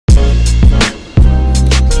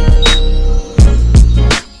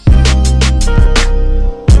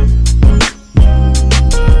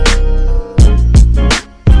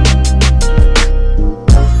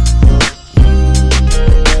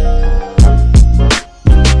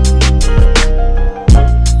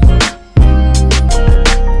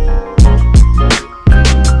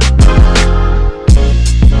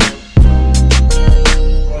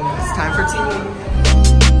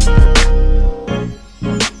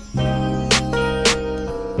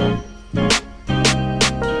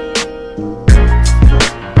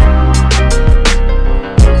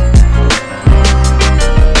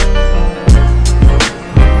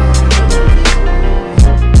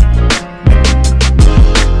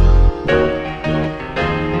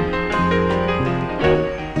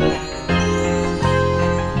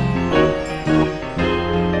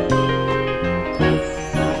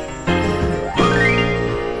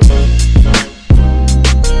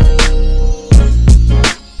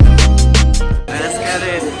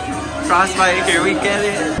frostbite. Here we get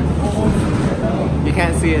it. You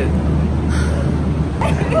can't see it.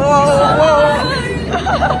 Whoa!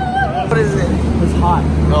 What is it? It's hot.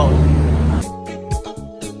 Oh.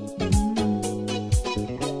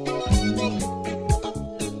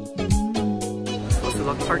 Supposed to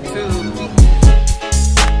look part 2.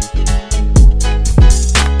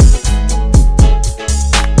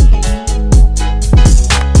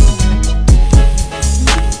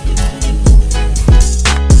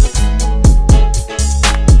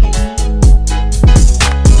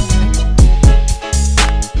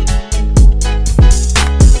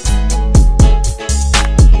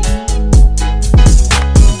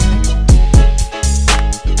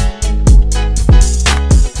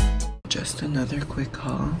 Another quick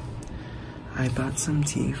haul. I bought some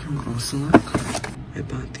tea from Ulsaluk. I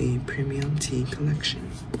bought the premium tea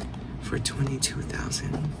collection for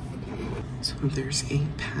 22,000. So there's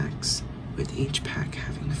 8 packs, with each pack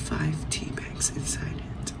having 5 tea bags inside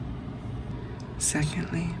it.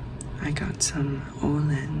 Secondly, I got some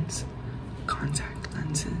OLens contact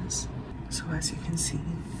lenses. So as you can see,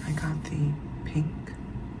 I got the pink,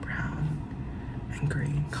 brown, and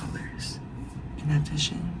gray colors. In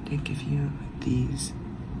addition, they give you these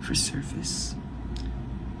for surface.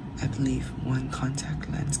 I believe 1 contact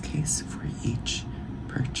lens case for each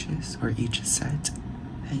purchase or each set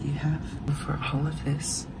that you have. For all of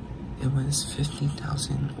this, it was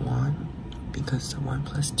 50,000 won because the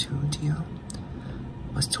 1+2 deal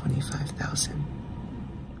was 25,000.